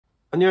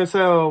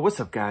안녕하세요. What's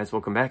up, guys?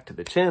 Welcome back to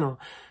the channel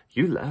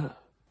you love.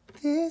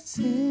 This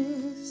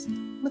is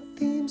my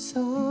theme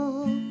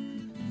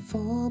song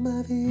for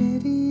my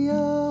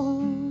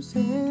videos,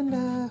 and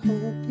I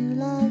hope you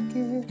like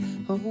it.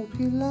 Hope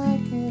you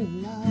like it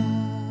a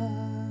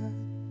lot.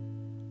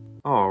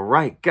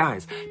 Alright,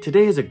 guys.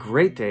 Today is a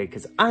great day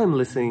because I'm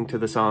listening to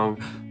the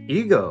song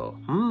Ego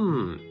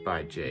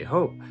by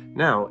J-Hope.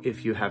 Now,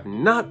 if you have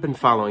not been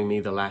following me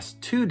the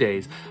last 2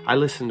 days, I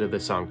listened to the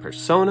song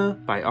Persona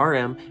by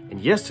RM and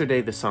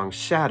yesterday the song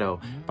Shadow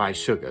by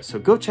Suga. So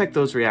go check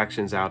those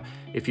reactions out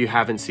if you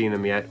haven't seen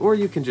them yet, or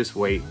you can just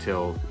wait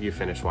till you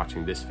finish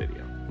watching this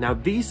video. Now,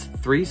 these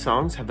 3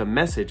 songs have a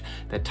message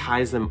that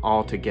ties them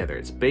all together.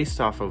 It's based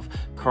off of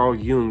Carl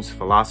Jung's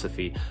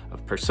philosophy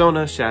of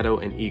persona, shadow,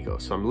 and ego.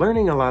 So I'm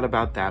learning a lot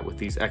about that with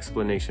these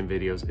explanation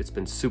videos. It's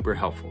been super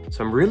helpful.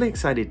 So I'm really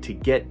excited to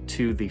get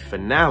to the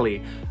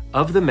finale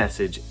of the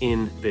message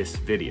in this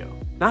video.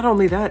 Not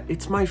only that,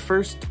 it's my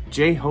first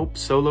J-Hope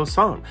solo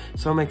song,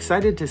 so I'm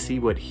excited to see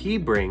what he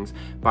brings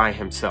by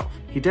himself.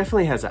 He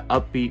definitely has an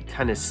upbeat,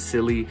 kind of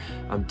silly,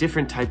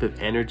 different type of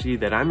energy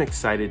that I'm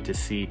excited to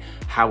see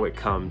how it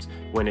comes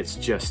when it's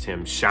just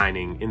him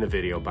shining in the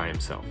video by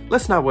himself.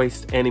 Let's not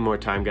waste any more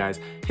time, guys.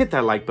 Hit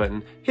that like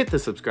button, hit the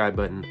subscribe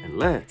button, and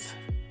let's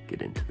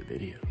get into the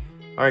video.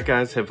 All right,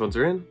 guys, headphones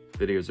are in,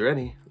 videos are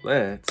ready.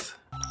 Let's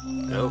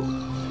go.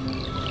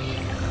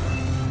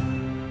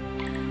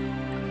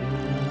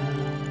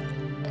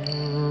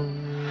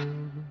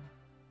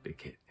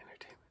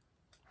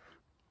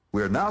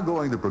 We're now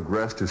going to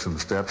progress to some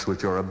steps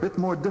which are a bit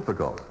more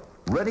difficult.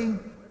 Ready,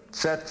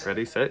 set,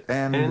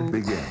 and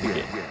begin.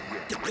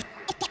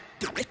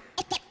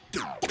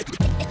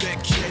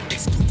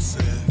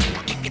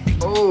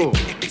 Oh,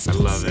 I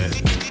love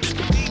it.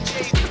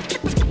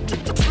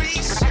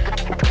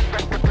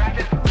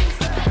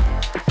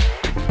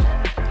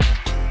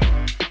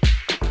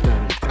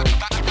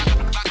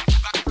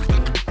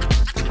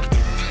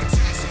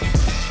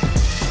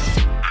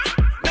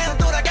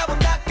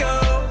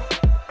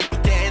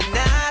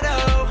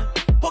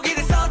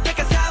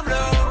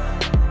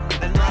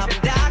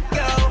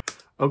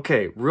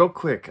 Okay, real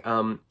quick,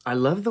 I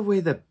love the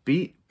way the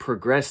beat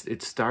progressed.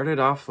 It started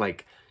off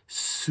like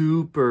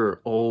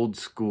super old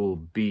school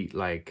beat,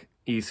 like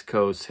East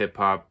Coast hip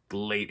hop,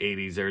 late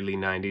 80s, early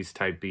 90s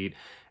type beat,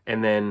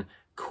 and then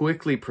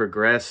quickly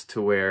progressed to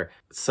where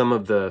some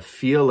of the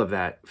feel of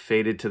that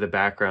faded to the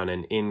background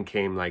and in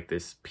came like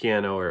this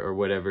piano or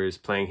whatever is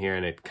playing here,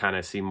 and it kind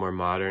of seemed more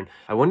modern.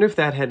 I wonder if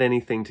that had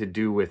anything to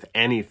do with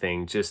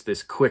anything, just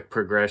this quick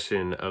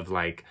progression of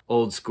like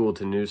old school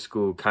to new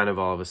school kind of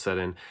all of a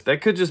sudden.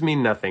 That could just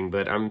mean nothing,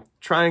 but I'm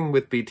trying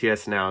with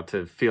BTS now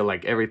to feel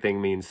like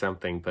everything means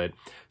something, but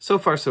so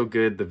far so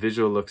good. The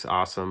visual looks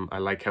awesome. I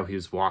like how he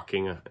was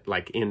walking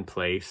like in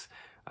place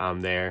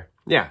there.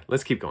 Yeah,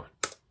 let's keep going.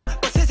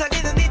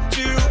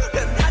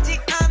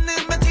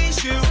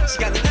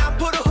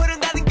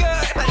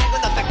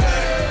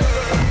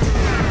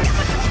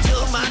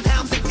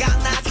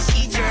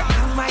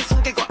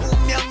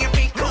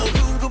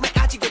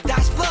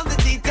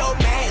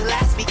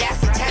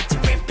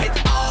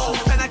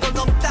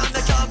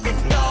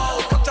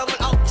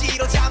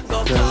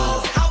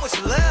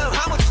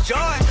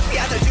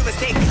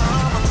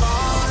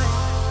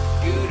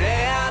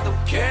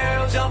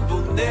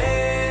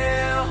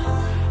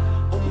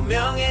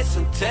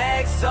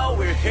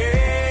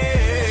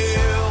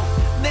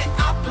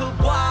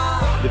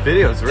 The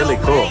video is really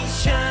cool. 1,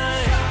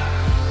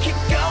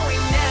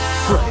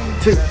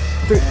 2,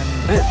 3.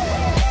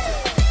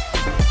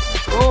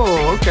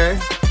 Oh, okay.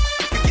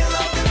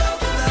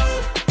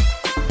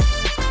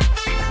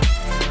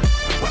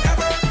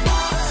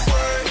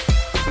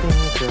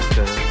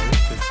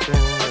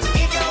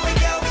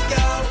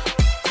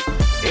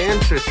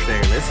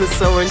 Interesting. This is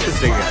so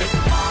interesting, guys.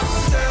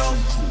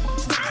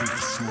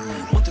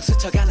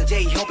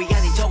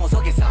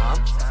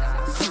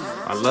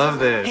 I love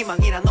this.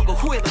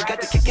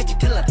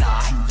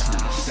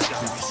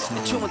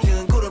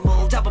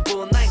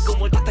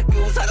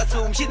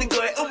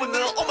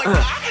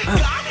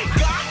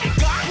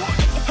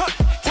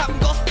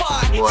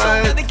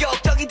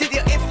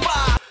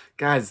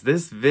 Guys,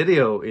 this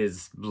video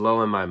is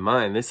blowing my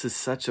mind. This is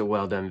such a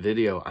well done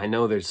video. I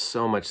know there's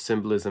so much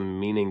symbolism and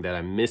meaning that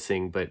I'm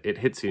missing, but it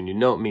hits you and you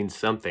know it means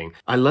something.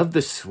 I love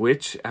the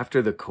switch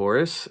after the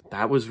chorus.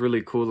 That was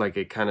really cool. Like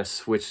it kind of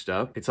switched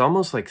up. It's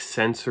almost like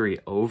sensory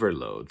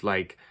overload.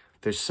 Like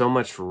there's so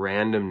much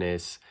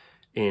randomness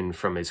in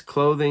from his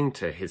clothing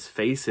to his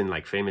face in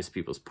like famous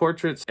people's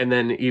portraits. And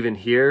then even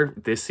here,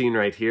 this scene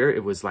right here,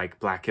 it was like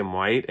black and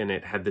white and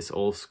it had this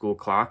old school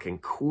clock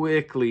and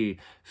quickly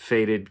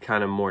faded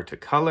kind of more to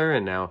color.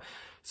 And now,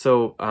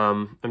 so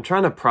I'm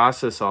trying to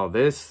process all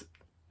this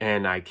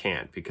and I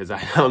can't because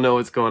I don't know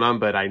what's going on,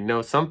 but I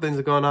know something's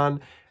going on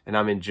and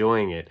I'm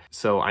enjoying it.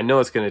 So I know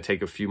it's going to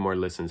take a few more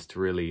listens to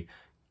really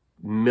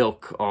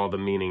milk all the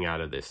meaning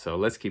out of this. So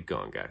let's keep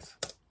going, guys.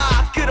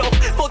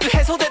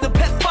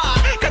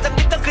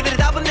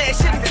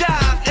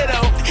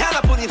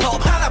 하나뿐인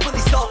hope, 하나뿐인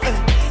soul,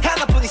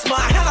 하나뿐인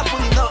smile,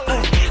 하나뿐인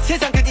너.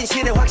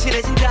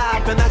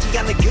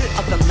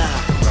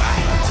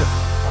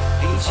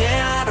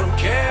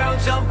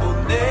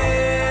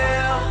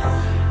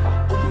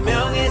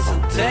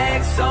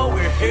 so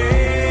we're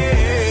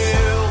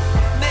here.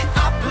 내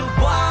앞을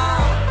봐,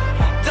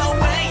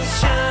 don't waste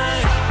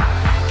shine.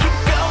 Keep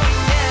going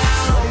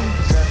now.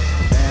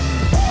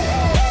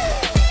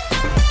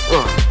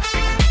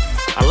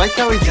 I like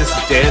how he just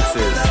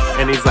dances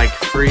and he's like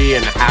free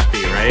and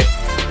happy, right?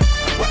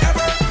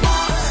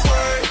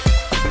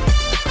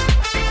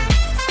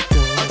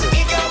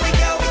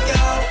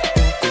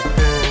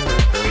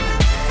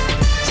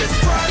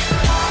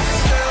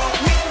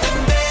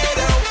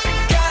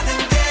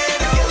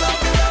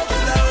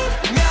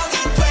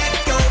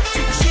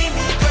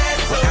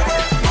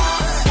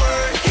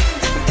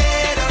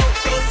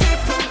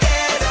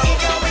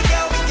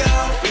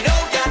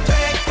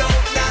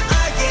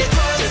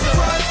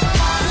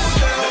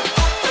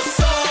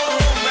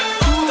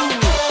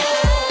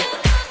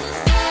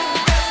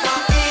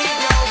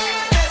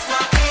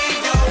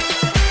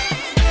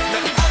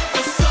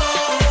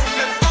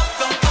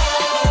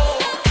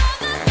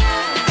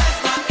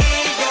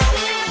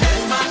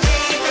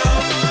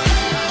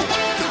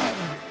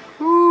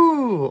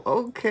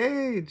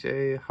 Okay,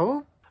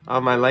 J-Hope.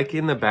 I like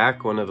in the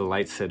back, one of the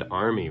lights said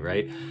Army,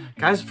 right?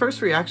 Guys,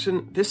 first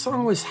reaction, this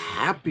song was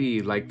happy.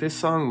 Like, this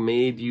song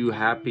made you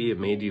happy. It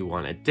made you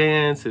want to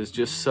dance. It was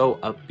just so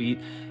upbeat.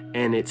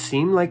 And it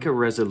seemed like a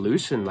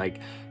resolution.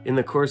 Like, in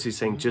the chorus, he's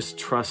saying, just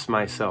trust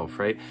myself,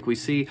 right? We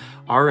see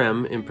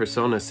RM in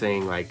Persona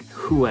saying, like,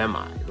 who am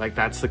I? Like,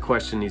 that's the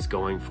question he's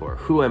going for.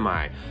 Who am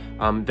I?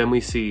 Then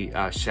we see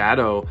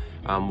Shadow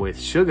with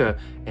Suga,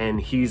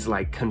 and he's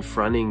like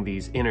confronting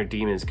these inner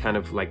demons, kind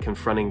of like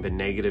confronting the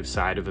negative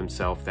side of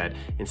himself, that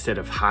instead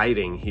of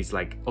hiding, he's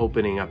like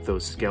opening up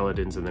those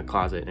skeletons in the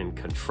closet and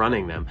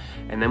confronting them.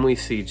 And then we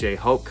see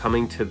J-Hope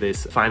coming to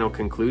this final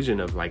conclusion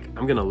of like,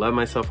 I'm gonna love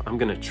myself, I'm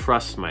gonna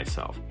trust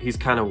myself. He's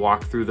kind of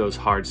walked through those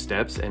hard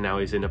steps, and now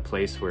he's in a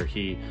place where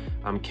he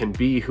can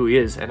be who he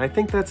is. And I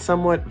think that's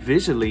somewhat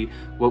visually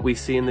what we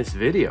see in this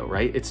video,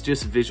 right? It's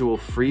just visual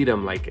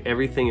freedom. Like,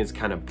 everything is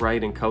kind of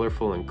bright and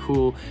colorful and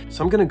cool.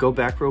 So I'm gonna go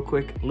back real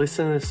quick,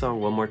 listen to this song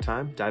one more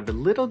time, dive a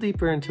little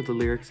deeper into the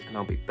lyrics, and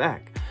I'll be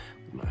back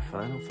with my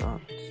final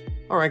thoughts.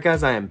 All right,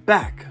 guys, I am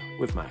back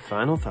with my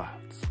final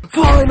thoughts.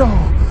 Final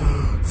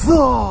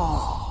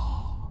thoughts!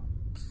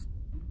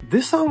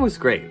 This song was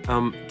great.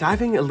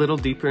 Diving a little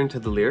deeper into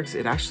the lyrics,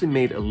 it actually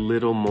made a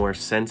little more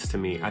sense to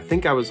me. I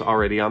think I was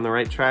already on the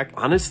right track.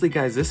 Honestly,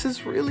 guys, this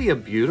is really a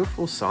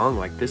beautiful song.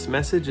 Like, this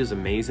message is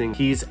amazing.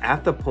 He's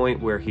at the point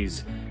where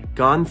he's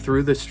gone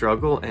through the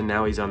struggle, and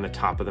now he's on the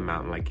top of the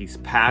mountain. Like, he's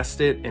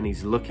past it, and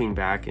he's looking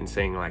back and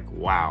saying like,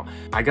 wow,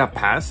 I got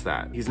past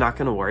that. He's not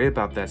gonna worry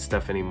about that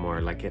stuff anymore.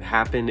 Like, it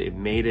happened, it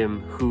made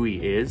him who he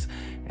is,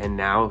 and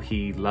now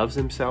he loves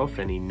himself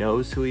and he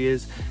knows who he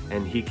is,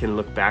 and he can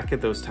look back at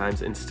those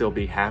times and still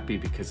be happy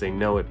because they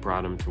know it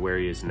brought him to where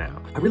he is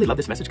now. I really love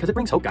this message because it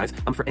brings hope, guys.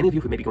 For any of you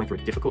who may be going through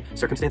a difficult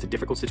circumstance, a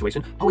difficult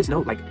situation, always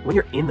know, like, when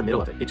you're in the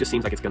middle of it, it just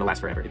seems like it's gonna last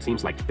forever. It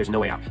seems like there's no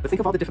way out. But think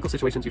of all the difficult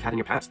situations you've had in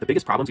your past. The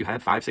biggest problems you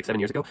had 5, 6, 7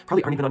 years ago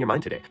probably aren't even on your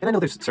mind today. And I know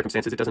there's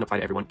circumstances, it doesn't apply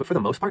to everyone, but for the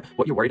most part,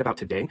 what you're worried about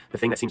today, the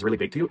thing that seems really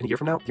big to you, in a year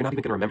from now, you're not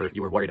even gonna remember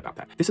you were worried about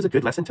that. This is a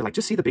good lesson to, like,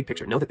 just see the big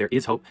picture. Know that there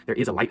is hope, there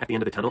is a light at the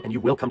end of the tunnel, and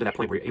you will come to that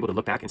point where you're able to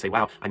look back and say,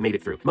 wow, I made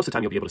it through. Most of the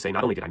time, you'll be able to say,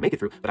 not only did I make it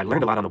through, but I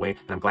learned a lot on the way,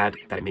 and I'm glad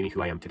that it made me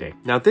who I am today.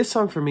 Now, this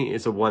song for me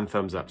is a 1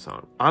 thumbs up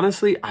song.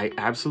 Honestly, I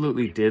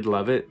absolutely did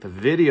love it. The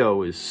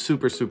video is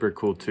super, super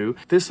cool too.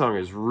 This song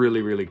is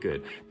really, really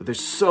good. But there's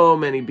so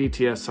many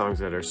BTS songs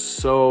that are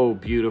so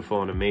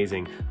beautiful and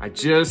amazing. I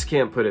just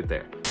can't put it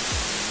there.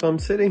 So I'm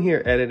sitting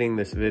here editing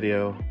this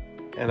video,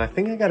 and I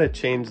think I gotta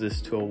change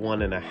this to a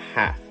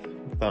 1.5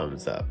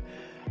 thumbs up.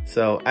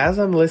 So as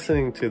I'm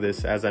listening to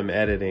this, as I'm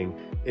editing,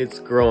 it's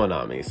growing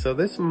on me. So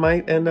this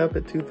might end up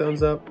at 2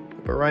 thumbs up,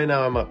 but right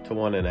now I'm up to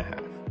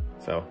 1.5.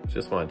 So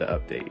just wanted to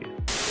update you.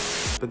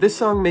 But this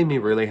song made me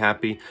really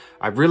happy.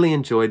 I really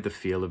enjoyed the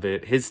feel of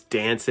it, his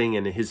dancing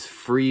and his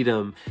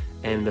freedom,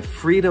 and the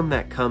freedom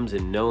that comes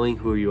in knowing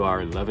who you are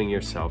and loving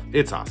yourself.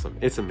 It's awesome.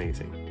 It's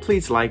amazing.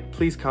 Please like,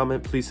 please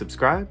comment, please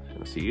subscribe, and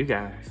I'll see you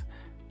guys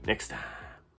next time.